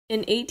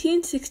In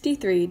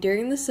 1863,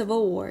 during the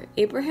Civil War,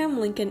 Abraham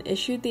Lincoln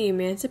issued the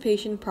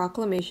Emancipation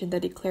Proclamation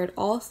that declared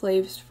all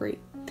slaves free.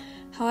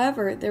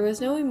 However, there was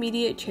no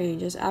immediate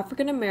change as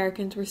African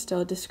Americans were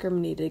still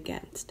discriminated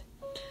against.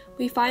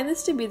 We find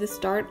this to be the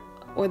start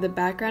or the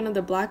background of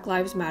the Black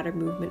Lives Matter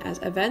movement as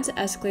events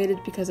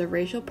escalated because of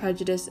racial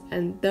prejudice,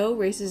 and though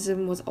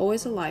racism was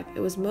always alive, it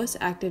was most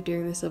active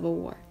during the Civil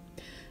War.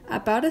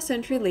 About a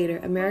century later,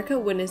 America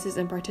witnesses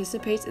and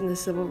participates in the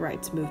Civil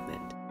Rights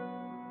Movement.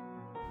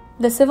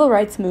 The Civil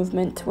Rights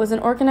Movement was an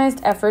organized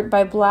effort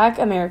by Black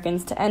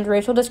Americans to end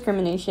racial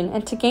discrimination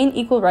and to gain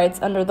equal rights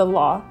under the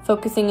law,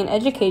 focusing on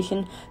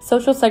education,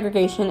 social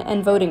segregation,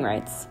 and voting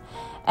rights.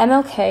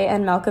 MLK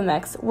and Malcolm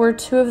X were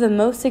two of the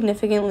most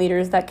significant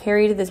leaders that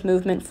carried this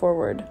movement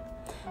forward.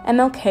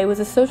 MLK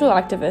was a social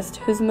activist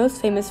who's most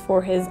famous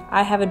for his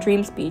 "I Have a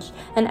Dream" speech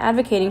and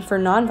advocating for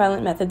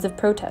nonviolent methods of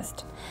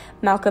protest.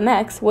 Malcolm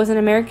X was an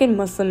American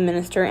Muslim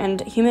minister and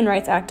human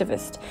rights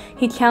activist.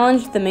 He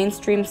challenged the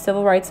mainstream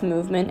civil rights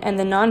movement and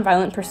the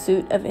nonviolent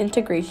pursuit of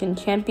integration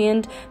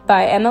championed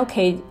by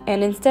MLK,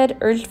 and instead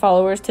urged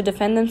followers to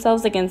defend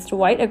themselves against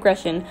white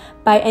aggression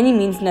by any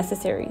means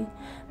necessary.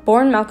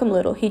 Born Malcolm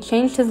Little, he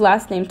changed his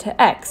last name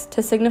to X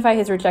to signify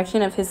his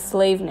rejection of his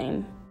slave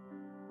name.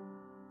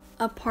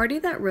 A party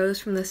that rose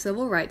from the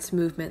civil rights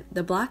movement,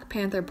 the Black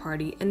Panther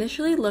Party,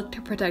 initially looked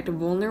to protect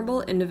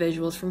vulnerable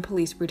individuals from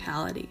police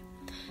brutality.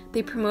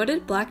 They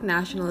promoted Black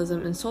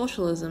nationalism and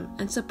socialism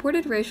and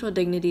supported racial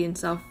dignity and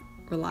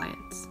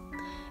self-reliance.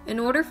 In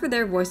order for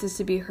their voices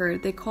to be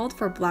heard, they called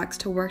for Blacks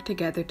to work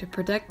together to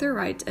protect their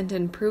rights and to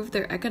improve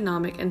their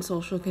economic and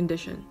social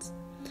conditions.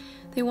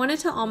 They wanted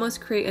to almost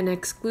create an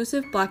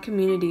exclusive Black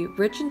community,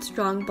 rich and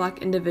strong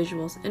Black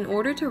individuals, in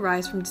order to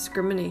rise from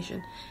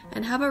discrimination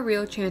and have a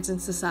real chance in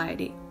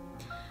society.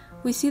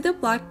 We see the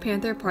Black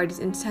Panther Party's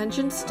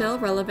intentions still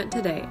relevant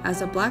today as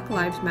the Black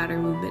Lives Matter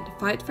movement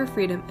fights for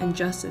freedom and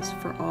justice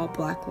for all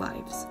Black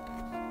lives.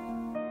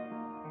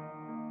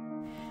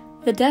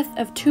 The death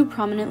of two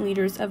prominent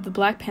leaders of the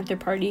Black Panther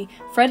Party,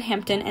 Fred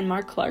Hampton and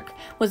Mark Clark,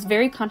 was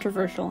very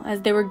controversial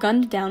as they were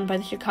gunned down by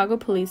the Chicago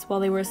police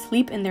while they were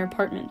asleep in their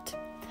apartment.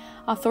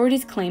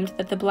 Authorities claimed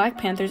that the Black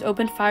Panthers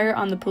opened fire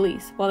on the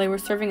police while they were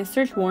serving a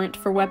search warrant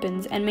for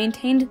weapons and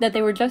maintained that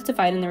they were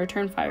justified in their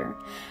return fire.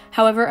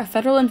 However, a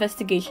federal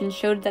investigation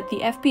showed that the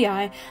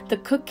FBI, the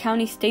Cook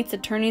County State's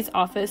Attorney's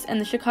Office, and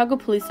the Chicago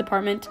Police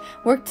Department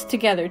worked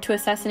together to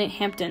assassinate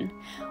Hampton.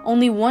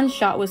 Only one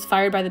shot was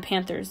fired by the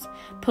Panthers.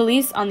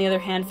 Police, on the other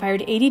hand,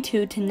 fired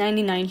 82 to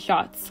 99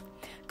 shots.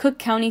 Cook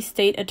County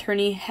State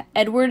Attorney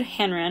Edward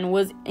Hanran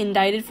was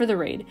indicted for the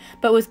raid,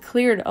 but was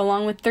cleared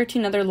along with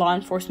 13 other law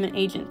enforcement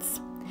agents.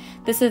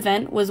 This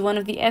event was one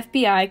of the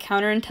FBI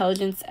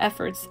counterintelligence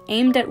efforts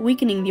aimed at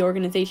weakening the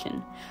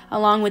organization.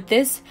 Along with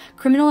this,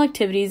 criminal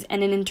activities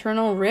and an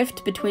internal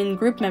rift between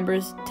group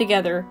members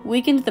together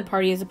weakened the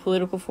party as a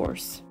political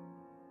force.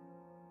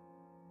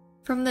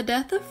 From the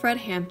death of Fred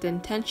Hampton,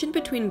 tension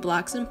between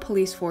Blacks and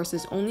police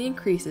forces only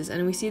increases,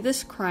 and we see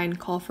this cry and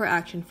call for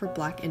action for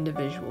Black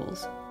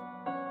individuals.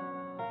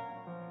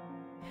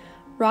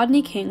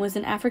 Rodney King was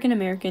an African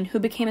American who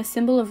became a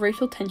symbol of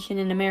racial tension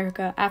in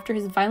America after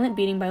his violent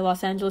beating by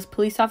Los Angeles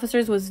police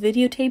officers was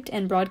videotaped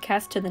and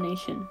broadcast to the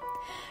nation.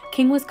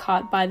 King was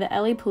caught by the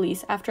LA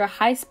police after a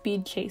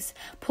high-speed chase,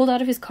 pulled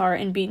out of his car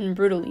and beaten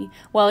brutally,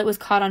 while it was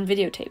caught on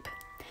videotape.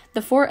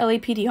 The 4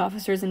 LAPD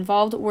officers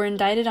involved were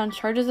indicted on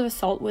charges of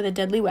assault with a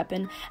deadly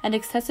weapon and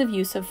excessive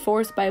use of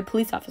force by a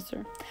police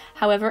officer.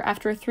 However,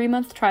 after a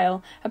 3-month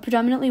trial, a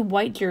predominantly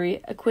white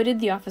jury acquitted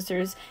the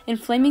officers,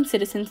 inflaming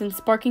citizens and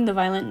sparking the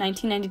violent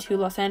 1992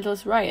 Los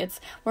Angeles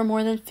riots, where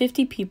more than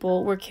 50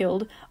 people were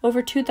killed,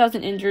 over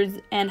 2,000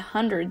 injured, and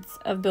hundreds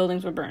of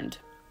buildings were burned.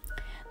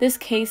 This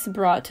case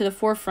brought to the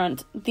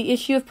forefront the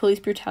issue of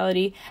police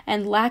brutality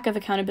and lack of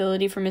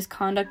accountability for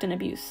misconduct and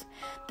abuse.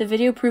 The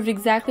video proved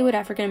exactly what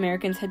African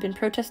Americans had been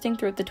protesting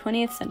throughout the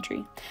 20th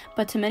century,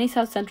 but to many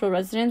South Central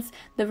residents,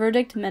 the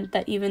verdict meant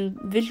that even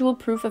visual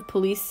proof of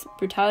police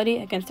brutality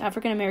against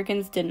African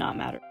Americans did not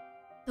matter.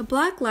 The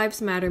Black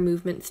Lives Matter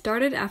movement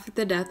started after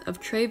the death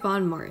of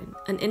Trayvon Martin,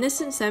 an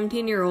innocent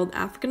 17-year-old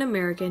African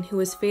American who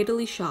was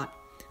fatally shot.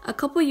 A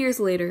couple years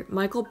later,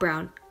 Michael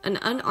Brown, an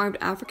unarmed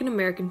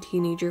African-American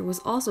teenager, was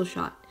also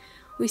shot.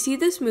 We see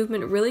this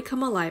movement really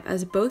come alive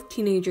as both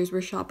teenagers were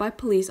shot by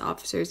police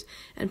officers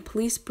and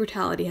police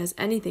brutality has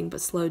anything but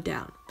slowed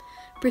down.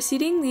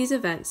 Preceding these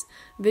events,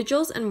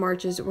 vigils and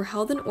marches were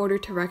held in order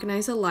to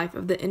recognize the life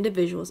of the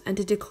individuals and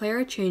to declare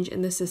a change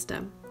in the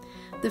system.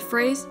 The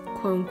phrase,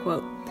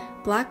 quote-unquote,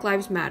 Black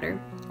Lives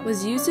Matter,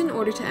 was used in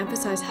order to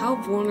emphasize how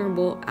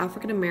vulnerable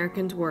African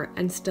Americans were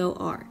and still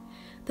are.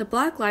 The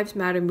Black Lives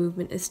Matter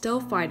movement is still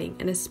fighting,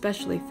 and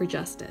especially for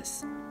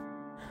justice.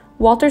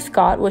 Walter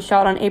Scott was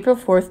shot on April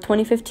 4,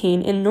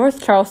 2015 in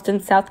North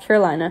Charleston, South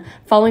Carolina,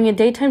 following a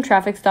daytime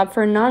traffic stop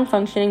for a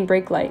non-functioning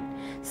brake light.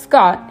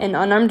 Scott, an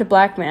unarmed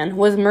black man,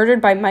 was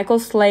murdered by Michael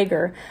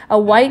Slager, a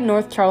white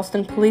North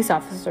Charleston police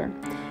officer.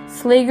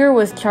 Slager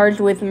was charged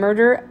with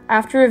murder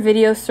after a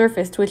video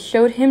surfaced which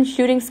showed him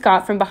shooting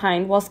Scott from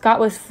behind while Scott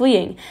was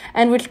fleeing,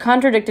 and which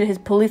contradicted his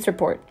police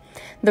report.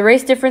 The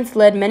race difference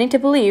led many to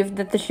believe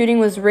that the shooting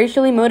was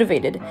racially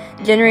motivated,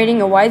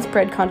 generating a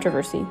widespread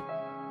controversy.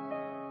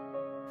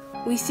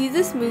 We see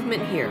this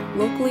movement here,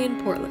 locally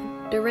in Portland.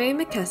 DeRay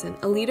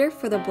McKesson, a leader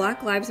for the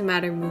Black Lives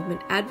Matter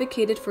movement,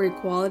 advocated for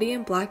equality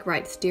and black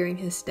rights during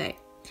his stay.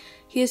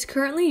 He is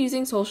currently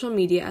using social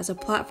media as a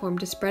platform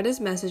to spread his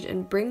message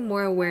and bring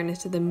more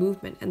awareness to the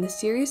movement and the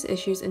serious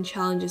issues and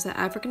challenges that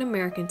African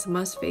Americans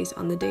must face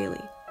on the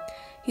daily.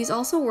 He's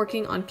also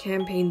working on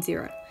Campaign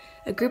Zero,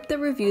 a group that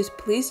reviews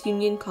police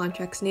union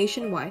contracts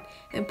nationwide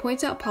and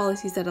points out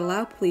policies that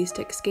allow police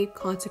to escape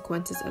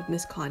consequences of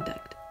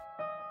misconduct.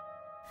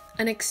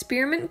 An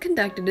experiment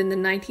conducted in the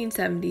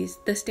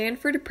 1970s, the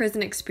Stanford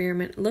Prison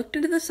Experiment, looked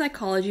into the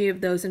psychology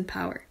of those in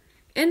power.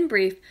 In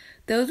brief,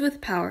 those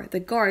with power, the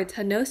guards,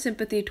 had no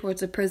sympathy towards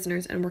the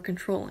prisoners and were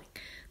controlling.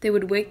 They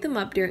would wake them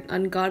up during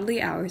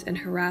ungodly hours and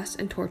harass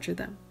and torture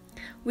them.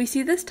 We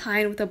see this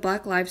tie in with the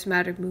Black Lives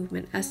Matter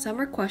movement, as some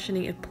are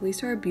questioning if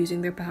police are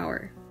abusing their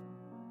power.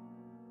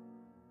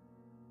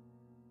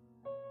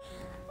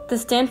 The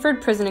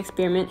Stanford Prison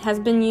Experiment has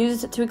been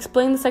used to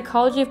explain the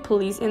psychology of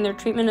police in their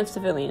treatment of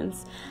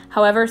civilians.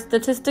 However,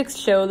 statistics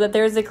show that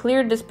there is a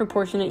clear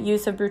disproportionate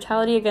use of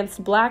brutality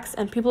against blacks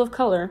and people of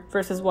color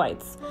versus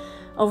whites.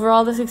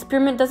 Overall, this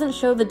experiment doesn't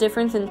show the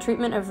difference in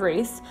treatment of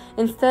race.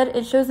 Instead,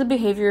 it shows the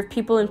behavior of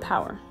people in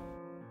power.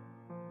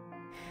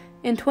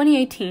 In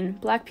 2018,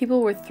 black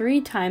people were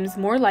 3 times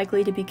more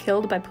likely to be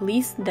killed by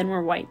police than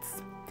were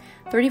whites.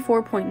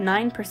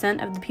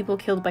 34.9% of the people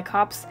killed by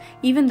cops,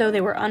 even though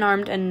they were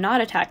unarmed and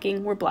not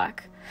attacking, were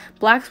black.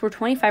 Blacks were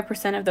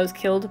 25% of those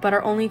killed, but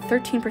are only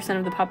 13%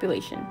 of the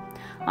population.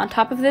 On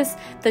top of this,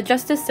 the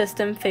justice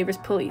system favors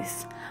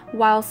police.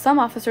 While some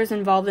officers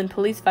involved in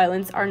police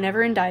violence are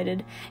never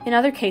indicted, in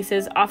other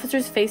cases,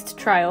 officers faced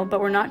trial but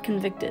were not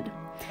convicted.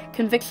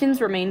 Convictions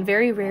remain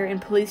very rare in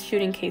police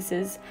shooting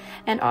cases,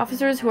 and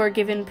officers who are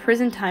given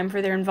prison time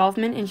for their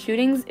involvement in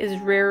shootings is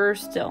rarer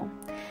still.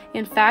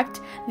 In fact,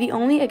 the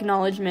only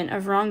acknowledgement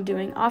of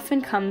wrongdoing often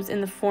comes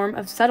in the form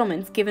of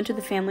settlements given to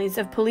the families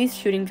of police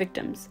shooting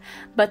victims.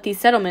 But these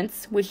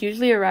settlements, which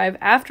usually arrive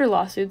after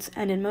lawsuits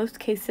and in most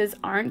cases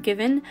aren't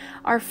given,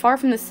 are far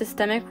from the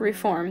systemic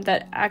reform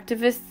that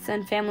activists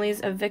and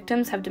families of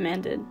victims have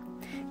demanded.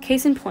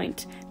 Case in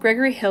point,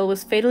 Gregory Hill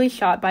was fatally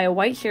shot by a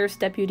white sheriff's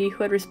deputy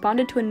who had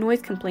responded to a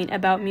noise complaint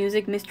about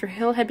music Mr.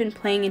 Hill had been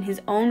playing in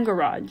his own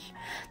garage.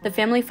 The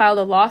family filed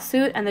a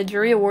lawsuit and the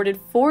jury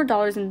awarded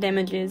 $4 in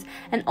damages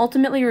and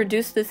ultimately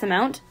reduced this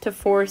amount to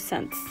 4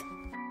 cents.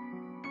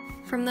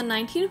 From the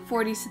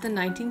 1940s to the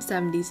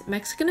 1970s,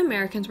 Mexican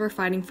Americans were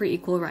fighting for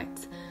equal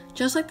rights.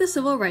 Just like the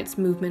civil rights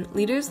movement,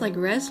 leaders like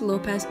Reyes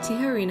López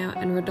Tijerino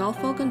and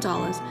Rodolfo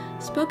González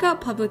spoke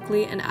out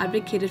publicly and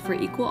advocated for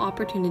equal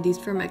opportunities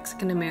for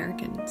Mexican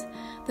Americans.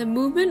 The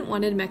movement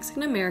wanted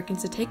Mexican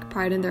Americans to take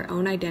pride in their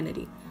own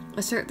identity,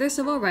 assert their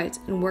civil rights,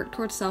 and work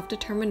towards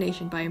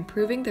self-determination by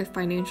improving their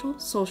financial,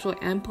 social,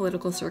 and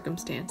political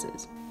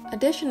circumstances.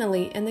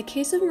 Additionally, in the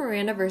case of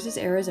Miranda versus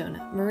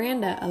Arizona,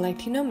 Miranda, a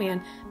Latino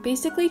man,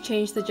 basically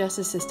changed the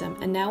justice system,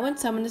 and now when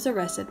someone is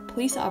arrested,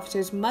 police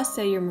officers must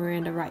say your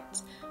Miranda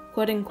rights.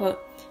 Quote-unquote,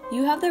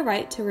 you have the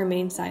right to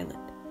remain silent.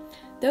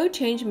 Though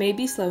change may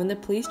be slow in the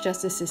police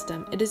justice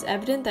system, it is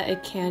evident that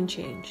it can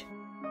change.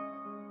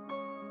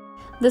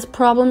 This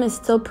problem is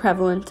still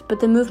prevalent,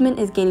 but the movement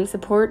is gaining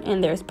support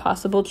and there's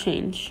possible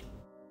change.